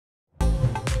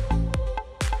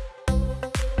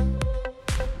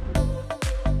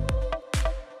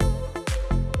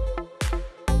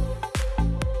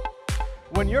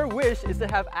When your wish is to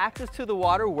have access to the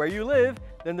water where you live,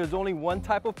 then there's only one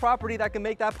type of property that can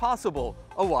make that possible,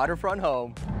 a waterfront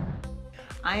home.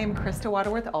 I am Krista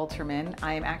Waterworth-Alterman.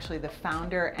 I am actually the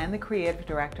founder and the creative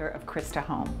director of Krista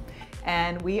Home.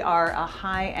 And we are a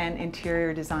high-end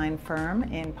interior design firm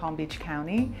in Palm Beach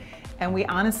County. And we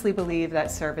honestly believe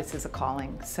that service is a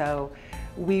calling. So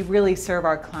we really serve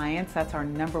our clients. That's our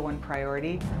 #1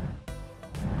 priority.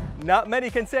 Not many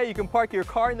can say you can park your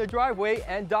car in the driveway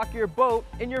and dock your boat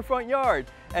in your front yard.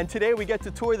 And today we get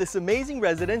to tour this amazing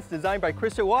residence designed by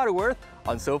Krista Waterworth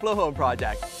on SoFlo Home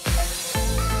Project.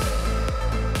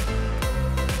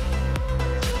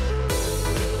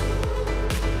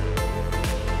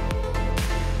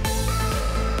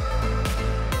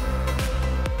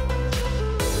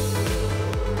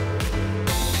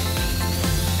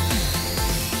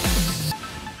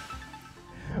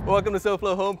 Welcome to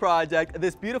SoFlo Home Project.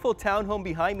 This beautiful townhome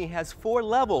behind me has 4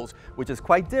 levels, which is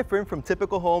quite different from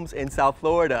typical homes in South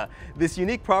Florida. This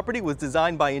unique property was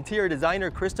designed by interior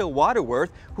designer Krista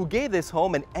Waterworth, who gave this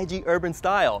home an edgy urban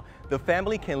style. The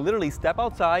family can literally step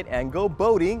outside and go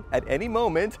boating at any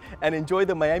moment and enjoy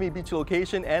the Miami Beach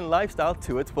location and lifestyle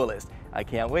to its fullest. I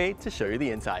can't wait to show you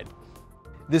the inside.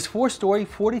 This 4-story,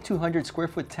 4,200 square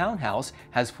foot townhouse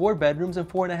has 4 bedrooms and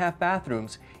 4.5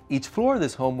 bathrooms. Each floor of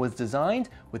this home was designed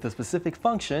with a specific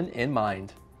function in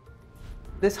mind.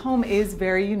 This home is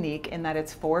very unique in that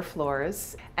it's 4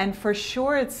 floors, and for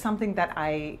sure it's something that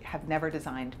I have never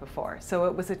designed before. So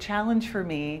it was a challenge for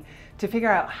me to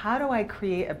figure out, how do I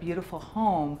create a beautiful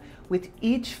home with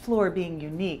each floor being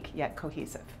unique yet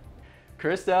cohesive?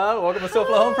 Krista, welcome to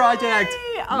SoFlo Home Project.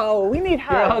 Oh, we need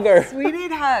hugs. You're a hugger. We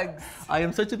need hugs. I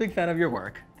am such a big fan of your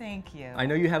work. Thank you. I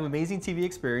know you have amazing TV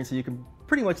experience, so you can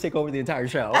pretty much take over the entire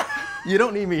show. You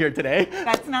don't need me here today.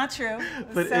 That's not true.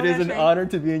 But it is an honor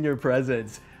to be in your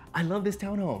presence. I love this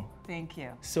townhome. Thank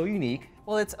you. So unique.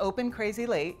 Well, it's open crazy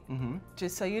late,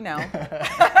 just so you know.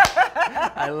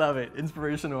 I love it.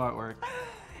 Inspirational artwork.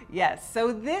 Yes,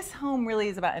 so this home really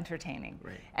is about entertaining.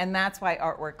 Right. And that's why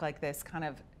artwork like this kind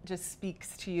of just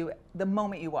speaks to you the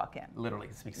moment you walk in. Literally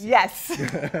speaks to you. Yes.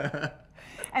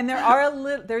 And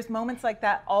there's moments like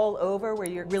that all over where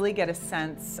you really get a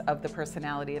sense of the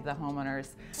personality of the homeowners.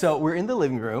 So we're in the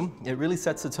living room. It really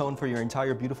sets the tone for your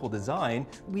entire beautiful design.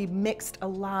 We mixed a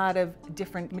lot of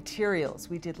different materials.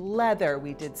 We did leather,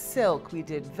 we did silk, we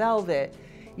did velvet,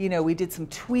 you know, we did some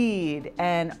tweed,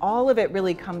 and all of it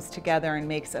really comes together and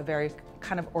makes a very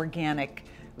kind of organic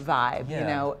vibe, you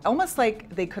know, almost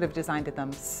like they could have designed it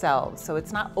themselves, so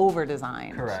it's not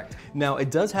over-designed. Correct. Now, it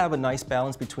does have a nice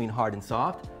balance between hard and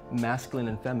soft, masculine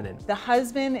and feminine. The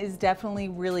husband is definitely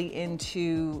really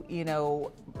into, you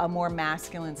know, a more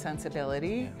masculine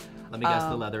sensibility. Yeah. Let me guess,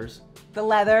 the leathers. The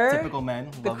leather. Typical men.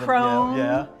 The chrome.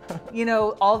 Yeah. You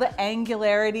know, all the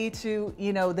angularity to,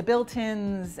 you know, the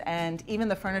built-ins and even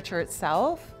the furniture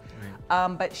itself.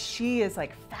 But she is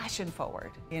like fashion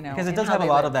forward, you know. Because it does have a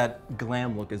lot of that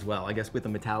glam look as well, I guess, with the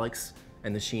metallics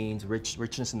and the sheens,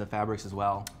 richness in the fabrics as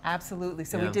well. Absolutely.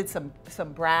 So we did some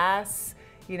brass,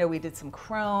 you know, we did some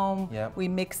chrome. Yep. We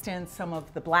mixed in some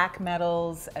of the black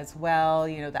metals as well,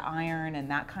 you know, the iron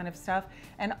and that kind of stuff.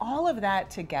 And all of that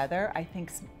together, I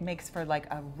think, makes for like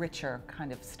a richer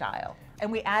kind of style.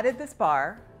 And we added this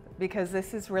bar because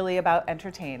this is really about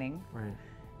entertaining. Right.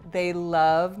 They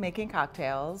love making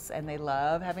cocktails and they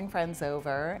love having friends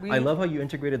over. I love how you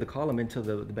integrated the column into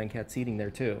the banquette seating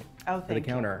there too. Oh, for the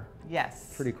counter.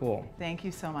 Yes. Pretty cool. Thank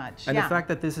you so much. And the fact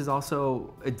that this is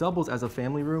also, it doubles as a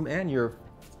family room and your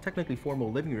technically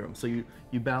formal living room. So you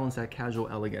balance that casual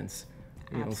elegance,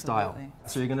 you know, style.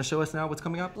 So you're gonna show us now what's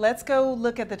coming up? Let's go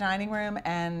look at the dining room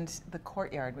and the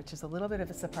courtyard, which is a little bit of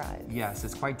a surprise. Yes,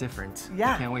 it's quite different.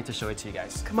 Yeah. I can't wait to show it to you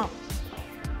guys. Come on.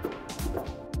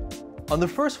 On the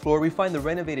first floor, we find the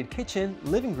renovated kitchen,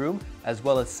 living room, as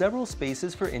well as several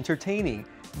spaces for entertaining.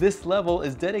 This level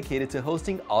is dedicated to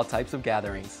hosting all types of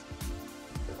gatherings.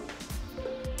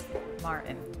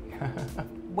 Martin,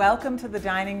 welcome to the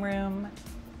dining room,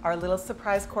 our little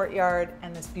surprise courtyard,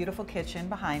 and this beautiful kitchen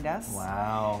behind us.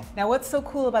 Wow. Now, what's so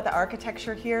cool about the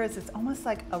architecture here is it's almost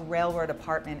like a railroad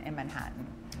apartment in Manhattan.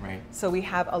 Right. So we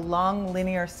have a long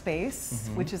linear space,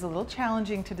 which is a little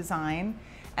challenging to design.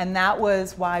 And that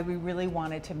was why we really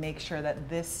wanted to make sure that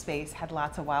this space had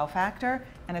lots of wow factor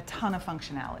and a ton of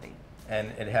functionality. And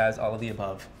it has all of the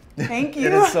above. Thank you.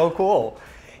 It is so cool.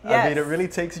 Yes. I mean, it really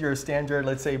takes your standard,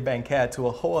 let's say, banquette to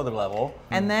a whole other level.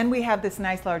 And then we have this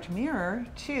nice large mirror,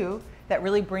 too, that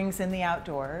really brings in the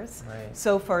outdoors. Right.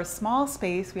 So for a small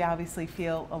space, we obviously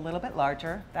feel a little bit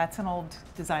larger. That's an old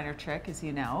designer trick, as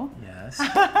you know. Yes.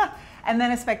 And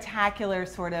then a spectacular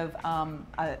sort of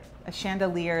a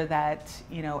chandelier that,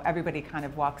 you know, everybody kind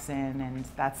of walks in, and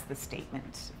that's the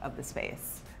statement of the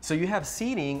space. So you have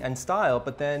seating and style,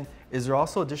 but then is there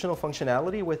also additional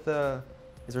functionality with the,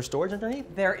 is there storage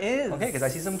underneath? There is. Okay, because I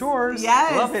see some drawers.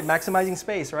 Yes. Love it, maximizing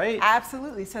space, right?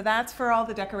 Absolutely. So that's for all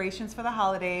the decorations for the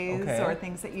holidays, Okay. or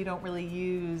things that you don't really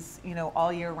use, you know,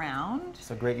 all year round.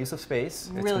 So great use of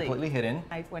space. It's Really. completely hidden.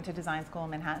 I went to design school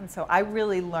in Manhattan, so I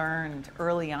really learned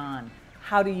early on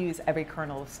how to use every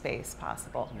kernel of space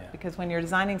possible. Yeah. Because when you're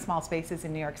designing small spaces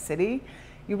in New York City,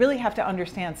 you really have to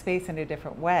understand space in a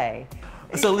different way.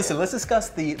 So listen, let's discuss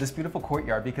this beautiful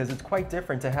courtyard, because it's quite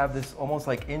different to have this almost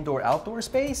like indoor-outdoor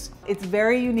space. It's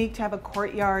very unique to have a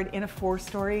courtyard in a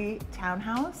 4-story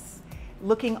townhouse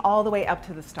looking all the way up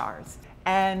to the stars.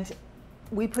 And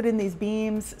we put in these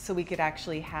beams so we could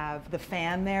actually have the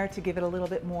fan there to give it a little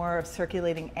bit more of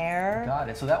circulating air. Got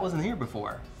it. So that wasn't here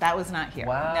before. That was not here.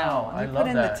 Wow, No. I We love put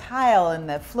in that. the tile and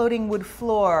the floating wood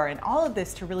floor and all of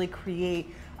this to really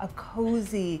create a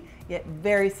cozy yet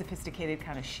very sophisticated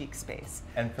kind of chic space.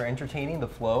 And for entertaining, the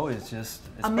flow is just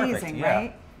it's Amazing, perfect. Yeah.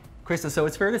 right? Krista, so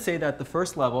it's fair to say that the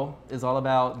first level is all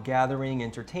about gathering,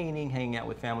 entertaining, hanging out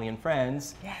with family and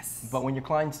friends. Yes. But when your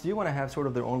clients do want to have sort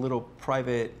of their own little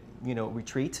private, you know,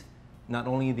 retreat, not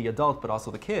only the adults but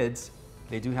also the kids,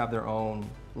 they do have their own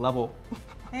level.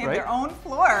 They have right? their own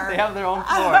floor. They have their own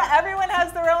floor. Everyone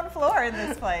has their own floor in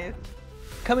this place.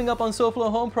 Coming up on SoFlo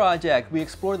Home Project, we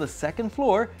explore the second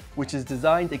floor, which is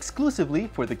designed exclusively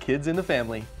for the kids in the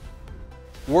family.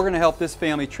 We're going to help this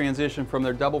family transition from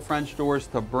their double French doors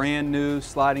to brand new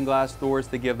sliding glass doors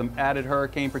to give them added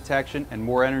hurricane protection and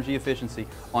more energy efficiency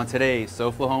on today's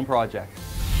SoFlo Home Project.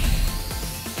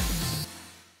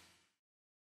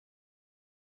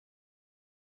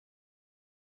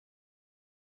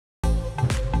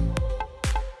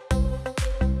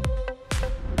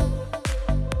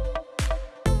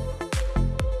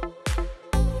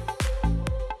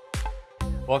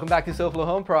 Welcome back to SoFlo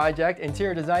Home Project.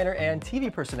 Interior designer and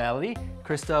TV personality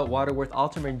Krista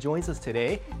Waterworth-Alterman joins us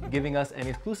today, giving us an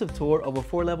exclusive tour of a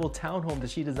 4-level townhome that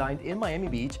she designed in Miami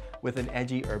Beach with an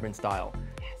edgy urban style.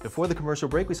 Yes. Before the commercial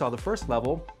break, we saw the first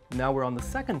level. Now we're on the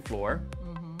second floor.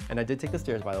 And I did take the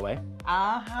stairs, by the way.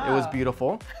 It was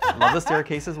beautiful. Love the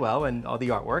staircase as well and all the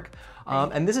artwork.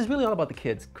 And this is really all about the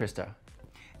kids, Krista.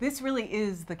 This really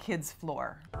is the kids'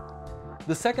 floor.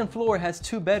 The second floor has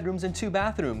 2 bedrooms and 2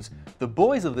 bathrooms. The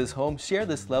boys of this home share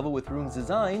this level with rooms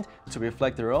designed to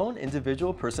reflect their own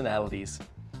individual personalities.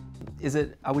 Is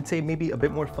it, I would say, maybe a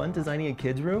bit more fun designing a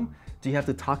kid's room? Do you have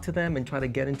to talk to them and try to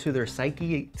get into their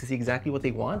psyche to see exactly what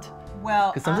they want?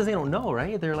 Well, Because sometimes they don't know,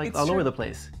 right? They're like all over the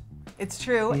place. It's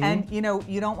true, and you know,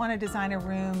 you don't want to design a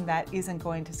room that isn't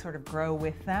going to sort of grow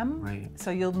with them. Right. So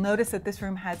you'll notice that this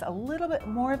room has a little bit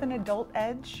more of an adult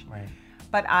edge. Right.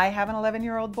 But I have an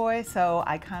 11-year-old boy, so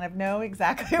I kind of know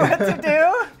exactly what to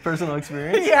do. Personal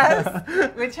experience?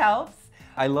 Yes, which helps.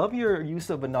 I love your use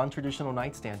of a non-traditional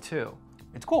nightstand too.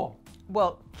 It's cool.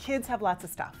 Well, kids have lots of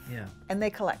stuff. Yeah. And they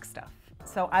collect stuff.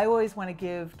 So I always want to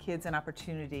give kids an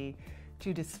opportunity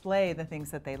to display the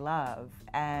things that they love.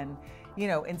 And, you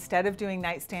know, instead of doing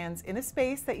nightstands in a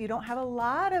space that you don't have a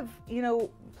lot of, you know,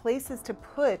 places to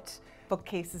put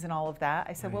bookcases and all of that,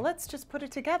 I said, well, let's just put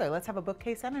it together. Let's have a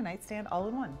bookcase and a nightstand all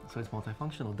in one. So it's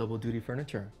multifunctional, double duty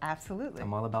furniture. Absolutely.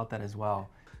 I'm all about that as well.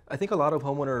 I think a lot of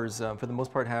homeowners, for the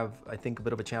most part, have, I think, a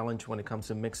bit of a challenge when it comes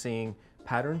to mixing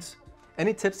patterns.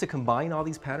 Any tips to combine all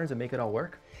these patterns and make it all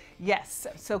work? Yes,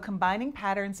 so combining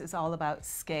patterns is all about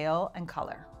scale and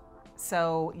color.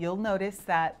 So you'll notice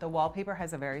that the wallpaper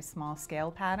has a very small scale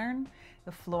pattern,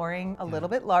 the flooring a little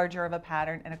bit larger of a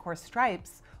pattern, and of course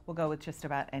stripes will go with just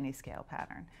about any scale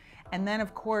pattern. And then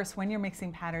of course, when you're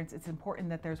mixing patterns, it's important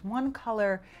that there's one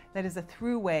color that is a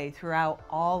throughway throughout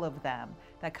all of them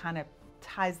that kind of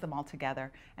ties them all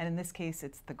together. And in this case,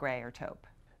 it's the gray or taupe.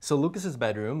 So Lucas's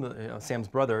bedroom, Sam's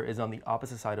brother, is on the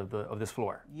opposite side of this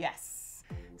floor. Yes.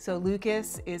 So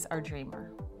Lucas is our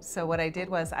dreamer. So what I did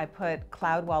was I put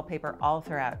cloud wallpaper all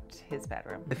throughout his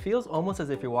bedroom. It feels almost as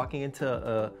if you're walking into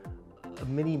a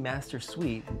mini master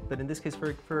suite, but in this case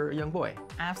for a young boy.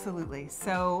 Absolutely.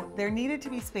 So there needed to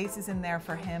be spaces in there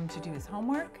for him to do his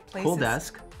homework. Places, Cool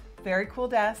desk. Very cool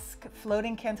desk.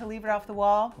 Floating cantilever off the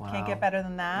wall. Wow. Can't get better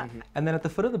than that. And then at the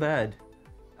foot of the bed,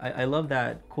 I love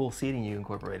that cool seating you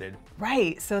incorporated.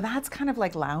 Right, so that's kind of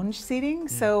like lounge seating.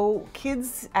 So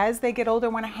kids, as they get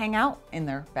older, want to hang out in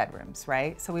their bedrooms,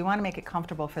 right? So we want to make it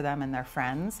comfortable for them and their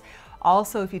friends.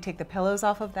 Also, if you take the pillows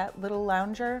off of that little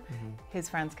lounger, his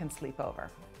friends can sleep over.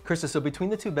 Krista, so between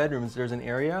the 2 bedrooms, there's an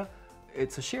area,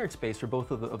 it's a shared space for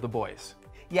both of the boys.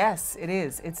 Yes, it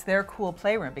is. It's their cool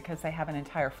playroom because they have an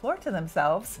entire floor to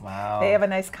themselves. Wow. They have a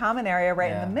nice common area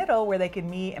right in the middle where they can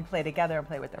meet and play together and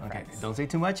play with their friends. Don't say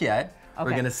too much yet. Okay.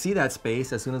 We're going to see that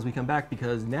space as soon as we come back,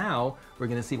 because now we're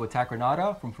going to see what Tack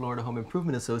Renata from Florida Home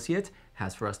Improvement Associates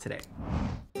has for us today.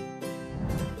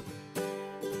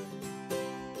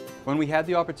 When we had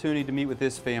the opportunity to meet with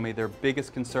this family, their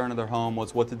biggest concern of their home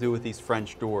was what to do with these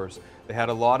French doors. They had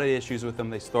a lot of issues with them.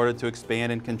 They started to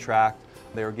expand and contract.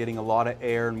 They were getting a lot of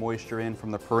air and moisture in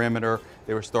from the perimeter.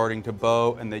 They were starting to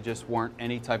bow, and they just weren't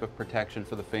any type of protection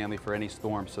for the family for any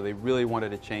storm. So they really wanted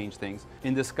to change things.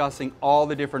 In discussing all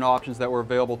the different options that were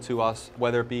available to us,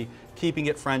 whether it be keeping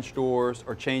it French doors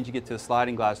or changing it to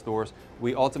sliding glass doors,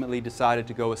 we ultimately decided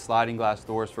to go with sliding glass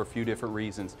doors for a few different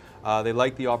reasons. They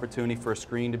liked the opportunity for a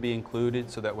screen to be included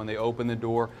so that when they open the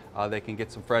door, they can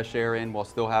get some fresh air in while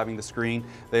still having the screen.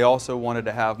 They also wanted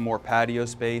to have more patio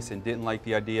space and didn't like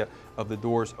the idea of the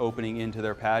doors opening into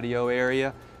their patio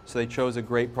area. So they chose a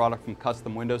great product from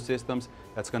Custom Window Systems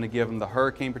that's going to give them the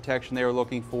hurricane protection they were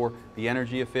looking for, the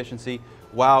energy efficiency,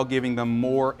 while giving them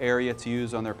more area to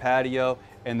use on their patio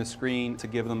and the screen to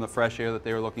give them the fresh air that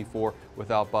they were looking for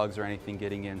without bugs or anything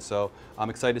getting in. So I'm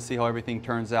excited to see how everything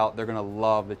turns out. They're going to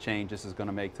love the change this is going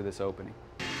to make to this opening.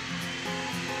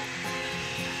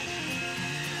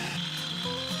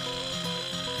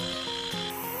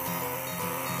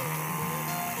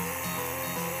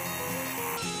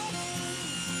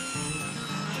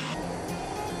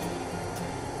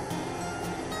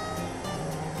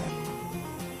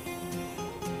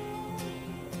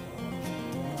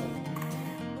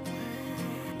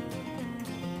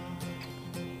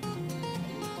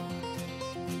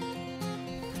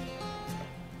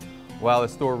 Well, the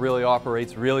store really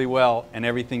operates really well and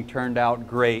everything turned out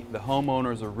great. The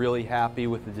homeowners are really happy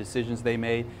with the decisions they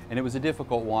made, and it was a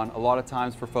difficult one. A lot of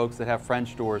times for folks that have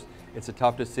French doors, it's a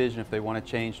tough decision if they want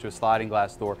to change to a sliding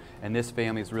glass door, and this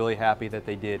family is really happy that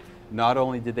they did. Not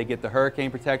only did they get the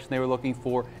hurricane protection they were looking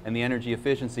for and the energy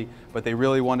efficiency, but they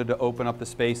really wanted to open up the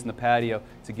space in the patio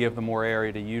to give them more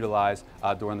area to utilize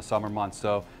during the summer months.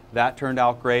 So that turned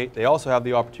out great. They also have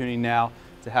the opportunity now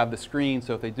to have the screen,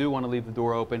 so if they do want to leave the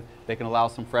door open, they can allow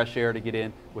some fresh air to get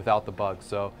in without the bugs.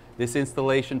 So this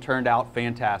installation turned out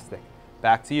fantastic.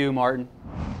 Back to you, Martin.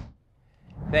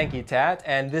 Thank you, Tat.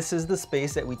 And this is the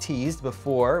space that we teased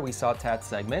before we saw Tat's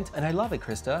segment, and I love it,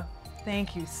 Krista.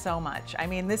 Thank you so much. I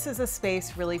mean, this is a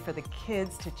space really for the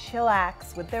kids to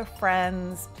chillax with their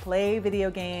friends, play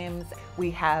video games. We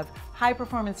have high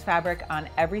performance fabric on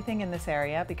everything in this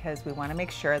area because we want to make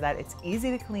sure that it's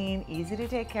easy to clean, easy to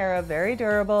take care of, very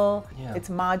durable. Yeah. It's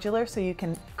modular, so you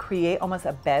can create almost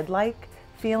a bed-like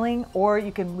feeling, or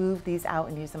you can move these out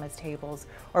and use them as tables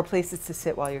or places to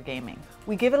sit while you're gaming.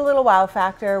 We give it a little wow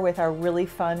factor with our really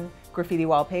fun graffiti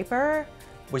wallpaper.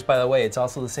 Which, by the way, it's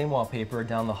also the same wallpaper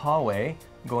down the hallway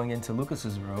going into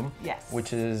Lucas's room. Yes.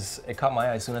 Which it caught my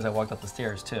eye as soon as I walked up the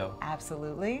stairs too.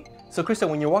 Absolutely. So Krista,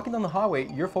 when you're walking down the hallway,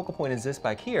 your focal point is this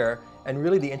back here, and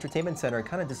really the entertainment center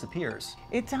kind of disappears.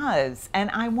 It does, and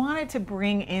I wanted to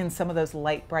bring in some of those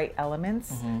light, bright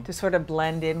elements to sort of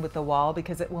blend in with the wall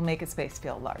because it will make a space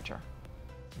feel larger.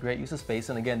 Great use of space,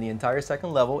 and again, the entire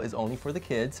second level is only for the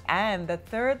kids. And the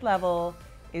third level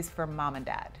is for mom and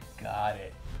dad. Got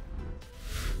it.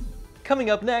 Coming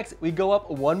up next, we go up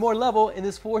one more level in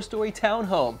this 4-story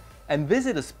townhome and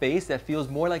visit a space that feels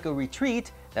more like a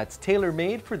retreat that's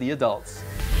tailor-made for the adults.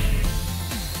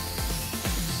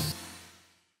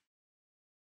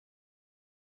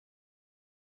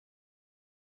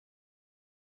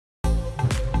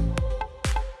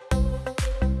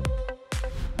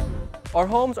 Our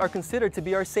homes are considered to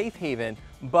be our safe haven,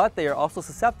 but they are also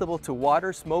susceptible to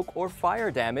water, smoke, or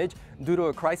fire damage due to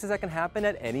a crisis that can happen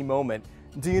at any moment.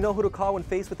 Do you know who to call when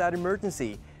faced with that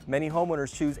emergency? Many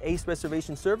homeowners choose ACE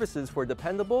Restoration Services for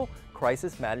dependable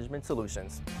crisis management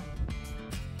solutions.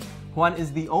 Juan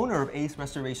is the owner of ACE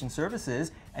Restoration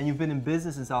Services, and you've been in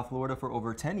business in South Florida for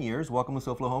over 10 years. Welcome to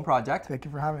SoFlo Home Project. Thank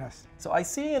you for having us. So I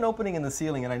see an opening in the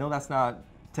ceiling, and I know that's not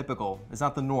typical. It's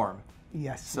not the norm.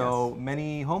 Yes. So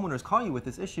many homeowners call you with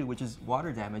this issue, which is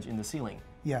water damage in the ceiling.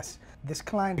 Yes. This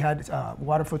client had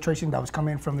water filtration that was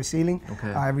coming from the ceiling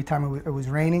every time it was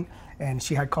raining, and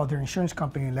she had called her insurance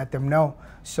company and let them know.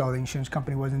 So the insurance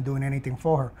company wasn't doing anything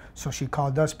for her. So she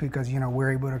called us because, you know,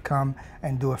 we're able to come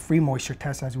and do a free moisture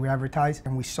test as we advertised,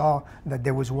 and we saw that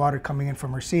there was water coming in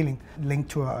from her ceiling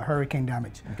linked to a hurricane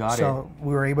damage. So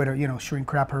we were able to, you know,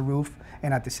 shrink wrap her roof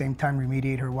and at the same time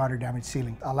remediate her water damaged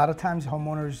ceiling. A lot of times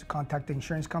homeowners contact the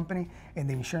insurance company, and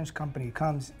the insurance company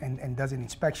comes and does an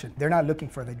inspection. They're not looking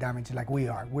for the damage like we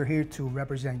are. We're here to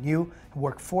represent you,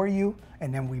 work for you,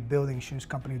 and then we bill the insurance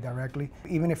company directly.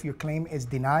 Even if your claim is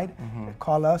denied,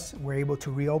 call us. We're able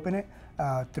to reopen it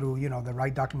through, you know, the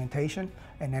right documentation.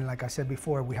 And then, like I said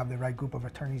before, we have the right group of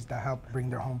attorneys that help bring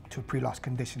their home to pre-loss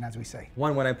condition, as we say.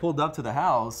 When I pulled up to the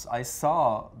house, I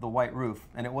saw the white roof,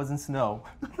 and it wasn't snow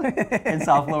in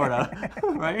South Florida,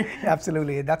 right?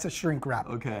 Absolutely, that's a shrink wrap.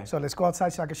 Okay. So let's go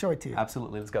outside so I can show it to you.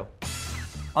 Absolutely, let's go.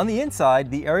 On the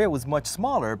inside, the area was much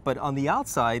smaller, but on the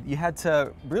outside, you had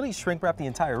to really shrink wrap the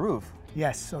entire roof.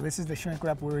 Yes, so this is the shrink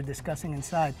wrap we were discussing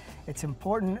inside. It's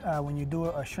important when you do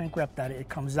a shrink wrap that it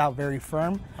comes out very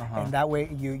firm, and that way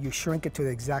you shrink it to the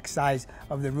exact size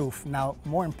of the roof. Now,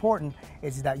 more important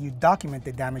is that you document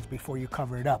the damage before you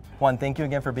cover it up. Juan, thank you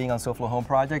again for being on SoFlo Home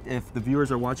Project. If the viewers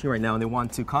are watching right now and they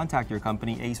want to contact your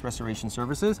company, Ace Restoration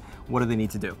Services, what do they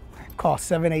need to do? Call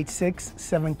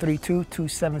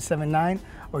 786-732-2779,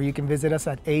 or you can visit us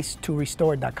at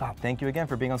ace2restore.com. Thank you again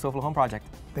for being on SoFlo Home Project.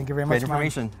 Thank you very much. Great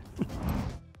information.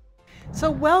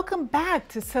 So welcome back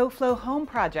to SoFlo Home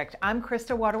Project. I'm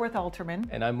Krista Waterworth-Alterman.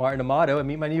 And I'm Martin Amato, and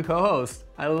meet my new co-host.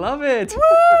 I love it.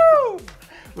 Woo!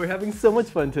 We're having so much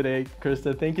fun today,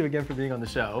 Krista. Thank you again for being on the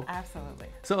show. Absolutely.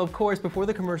 So of course, before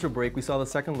the commercial break, we saw the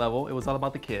second level. It was all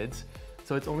about the kids.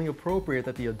 So it's only appropriate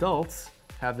that the adults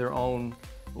have their own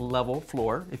level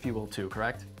floor, if you will, too,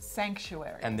 correct?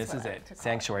 Sanctuary. And this is it,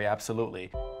 sanctuary,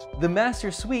 absolutely. The master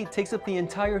suite takes up the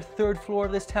entire third floor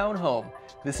of this townhome.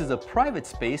 This is a private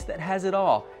space that has it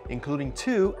all, including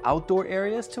 2 outdoor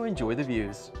areas to enjoy the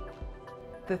views.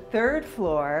 The third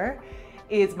floor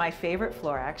is my favorite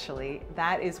floor, actually.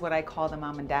 That is what I call the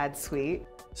mom and dad suite.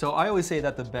 So I always say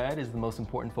that the bed is the most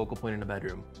important focal point in a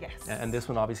bedroom. Yes. And this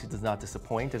one obviously does not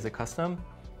disappoint. Is it custom?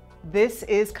 This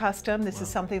is custom. This is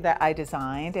something that I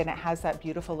designed, and it has that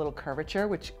beautiful little curvature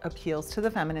which appeals to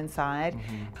the feminine side.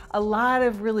 A lot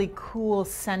of really cool,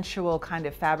 sensual kind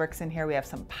of fabrics in here. We have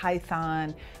some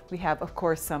python. We have, of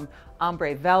course, some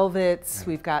ombre velvets.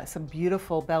 We've got some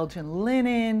beautiful Belgian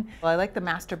linen. Well, I like the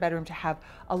master bedroom to have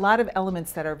a lot of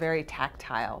elements that are very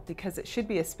tactile, because it should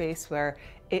be a space where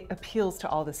it appeals to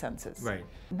all the senses. Right.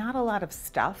 Not a lot of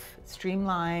stuff,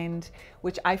 streamlined,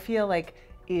 which I feel like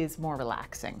is more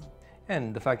relaxing.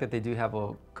 And the fact that they do have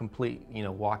a complete,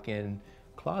 walk-in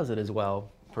closet as well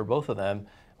for both of them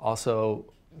also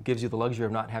gives you the luxury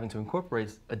of not having to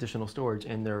incorporate additional storage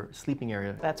in their sleeping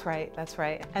area. That's right, that's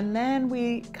right. And then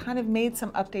we kind of made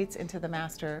some updates into the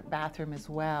master bathroom as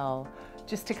well,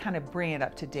 just to kind of bring it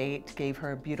up to date. Gave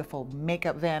her a beautiful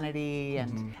makeup vanity,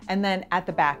 and then at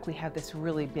the back we have this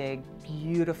really big,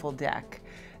 beautiful deck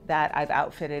that I've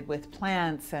outfitted with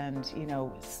plants and,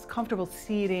 comfortable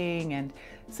seating and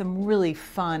some really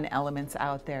fun elements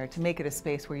out there to make it a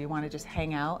space where you want to just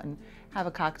hang out and have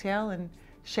a cocktail and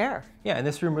share. Yeah, and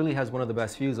this room really has one of the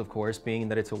best views, of course, being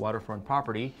that it's a waterfront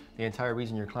property. The entire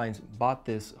reason your clients bought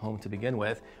this home to begin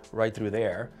with, right through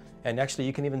there. And actually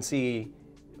you can even see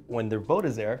when their boat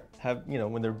is there,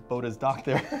 when their boat is docked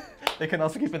there, they can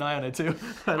also keep an eye on it too.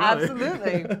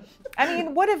 Absolutely. I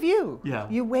mean, what a view. Yeah.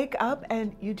 You wake up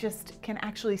and you just can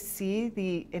actually see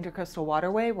the Intercoastal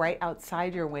Waterway right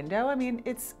outside your window. I mean,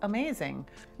 it's amazing.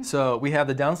 So we have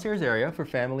the downstairs area for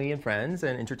family and friends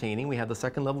and entertaining. We have the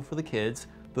second level for the kids,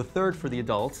 the third for the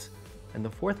adults, and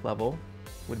the fourth level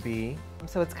would be...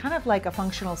 So it's kind of like a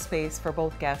functional space for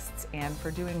both guests and for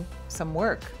doing some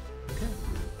work. Okay.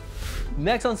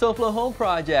 Next on SoFlo Home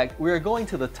Project, we are going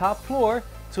to the top floor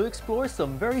to explore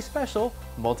some very special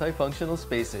multifunctional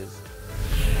spaces.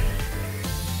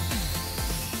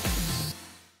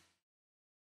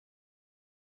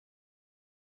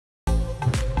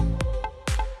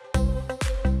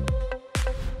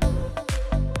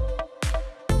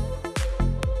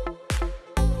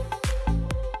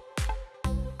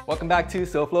 Welcome back to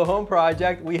SoFlo Home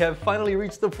Project. We have finally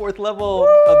reached the fourth level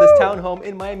of this townhome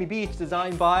in Miami Beach,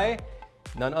 designed by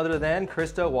none other than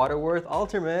Krista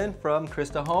Waterworth-Alterman from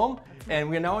Krista Home. And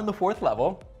we're now on the fourth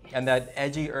level, and that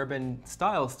edgy urban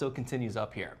style still continues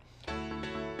up here.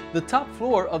 The top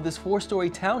floor of this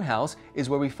 4-story townhouse is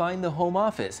where we find the home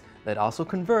office that also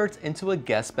converts into a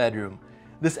guest bedroom.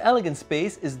 This elegant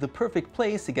space is the perfect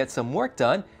place to get some work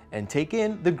done and take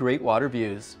in the great water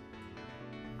views.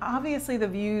 obviously the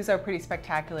views are pretty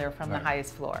spectacular from the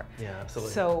highest floor. Yeah,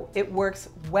 absolutely. So it works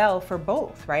well for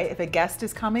both, right? If a guest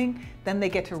is coming, then they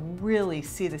get to really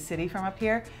see the city from up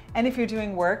here. And if you're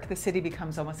doing work, the city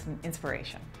becomes almost an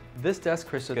inspiration. This desk,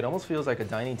 Krista, it almost feels like a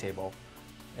dining table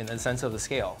in the sense of the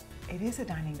scale. It is a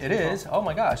dining It table. is? Oh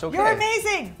my gosh, okay. You're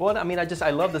amazing! Well, I mean,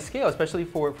 I love the scale, especially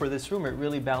for this room. It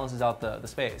really balances out the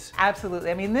space. Absolutely.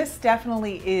 I mean, this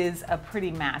definitely is a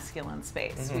pretty masculine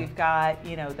space. We've got,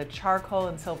 you know, the charcoal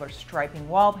and silver striping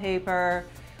wallpaper,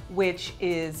 which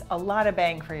is a lot of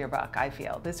bang for your buck, I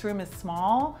feel. This room is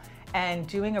small, and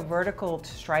doing a vertical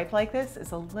stripe like this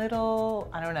is a little,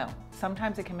 I don't know,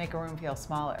 sometimes it can make a room feel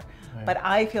smaller. Right. But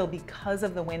I feel because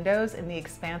of the windows and the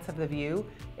expanse of the view,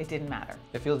 it didn't matter.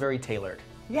 It feels very tailored.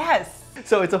 Yes!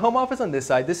 So it's a home office on this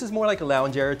side. This is more like a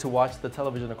lounge area to watch the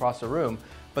television across the room.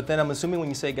 But then I'm assuming when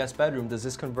you say guest bedroom, does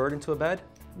this convert into a bed?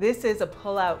 This is a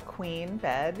pull-out queen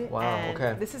bed. Wow, and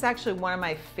okay. This is actually one of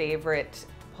my favorite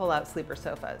pull-out sleeper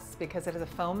sofas because it has a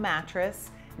foam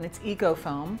mattress and it's eco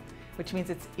foam, which means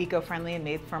it's eco-friendly and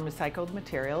made from recycled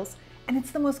materials. And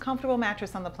it's the most comfortable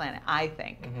mattress on the planet, I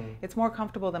think. It's more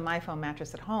comfortable than my foam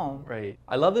mattress at home. Right.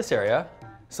 I love this area.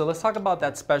 So let's talk about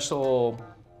that special,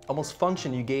 almost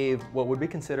function you gave what would be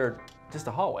considered just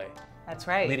a hallway. That's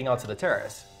right. Leading out to the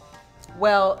terrace.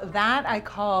 Well, that I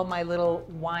call my little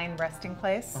wine resting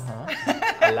place.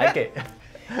 I like it.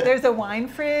 There's a wine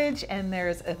fridge and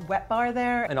there's a wet bar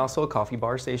there. And also a coffee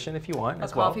bar station if you want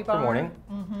as coffee well bar. for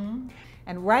morning.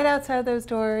 And right outside those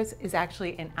doors is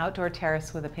actually an outdoor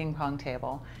terrace with a ping pong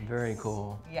table. Very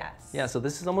cool. Yes. Yeah, so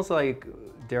this is almost like,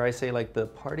 dare I say, like the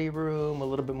party room, a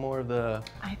little bit more of the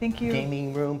I think you...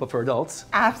 gaming room, but for adults.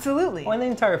 Absolutely. Well, and the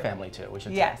entire family too, we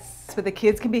should say. Yes. But the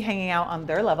kids can be hanging out on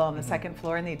their level on the second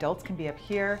floor and the adults can be up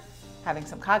here having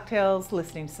some cocktails,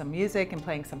 listening to some music and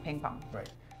playing some ping pong. Right.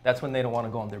 That's when they don't want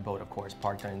to go on their boat, of course,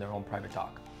 parked in their own private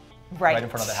dock. Right. In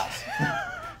front of the house.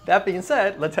 That being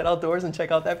said, let's head outdoors and check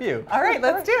out that view. All right,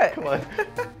 let's do it. Come on.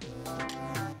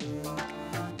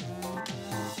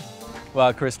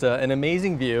 Wow, Krista, an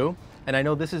amazing view. And I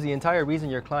know this is the entire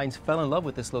reason your clients fell in love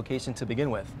with this location to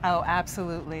begin with. Oh,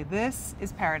 absolutely. This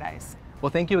is paradise.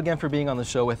 Well, thank you again for being on the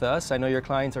show with us. I know your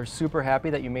clients are super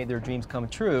happy that you made their dreams come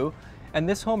true. And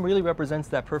this home really represents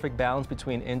that perfect balance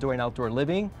between indoor and outdoor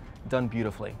living, done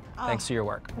beautifully, thanks to your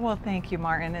work. Well, thank you,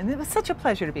 Martin. And it was such a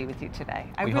pleasure to be with you today.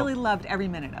 I really loved every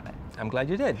minute of it. I'm glad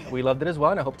you did. We loved it as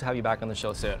well, and I hope to have you back on the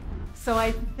show soon. So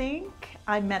I think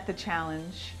I met the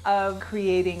challenge of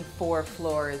creating 4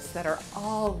 floors that are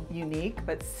all unique,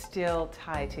 but still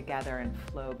tie together and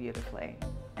flow beautifully.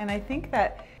 And I think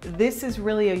that this is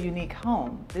really a unique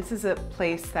home. This is a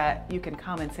place that you can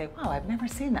come and say, wow, I've never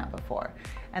seen that before.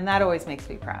 And that always makes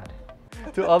me proud.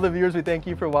 To all the viewers, we thank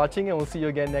you for watching, and we'll see you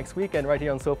again next weekend right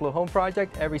here on SoFlo Home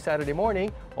Project every Saturday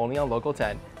morning, only on Local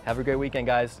 10. Have a great weekend,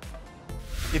 guys.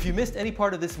 If you missed any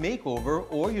part of this makeover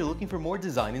or you're looking for more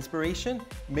design inspiration,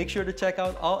 make sure to check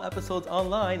out all episodes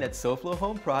online at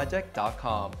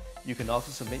SoFloHomeProject.com. You can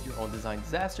also submit your own design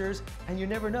disasters, and you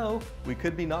never know, we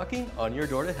could be knocking on your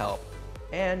door to help.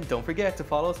 And don't forget to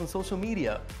follow us on social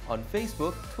media on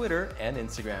Facebook, Twitter, and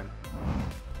Instagram.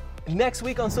 Next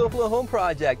week on SoFlo Home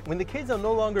Project, when the kids are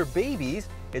no longer babies,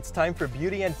 it's time for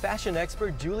beauty and fashion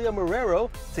expert Julia Marrero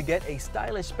to get a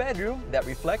stylish bedroom that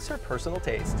reflects her personal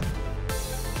taste.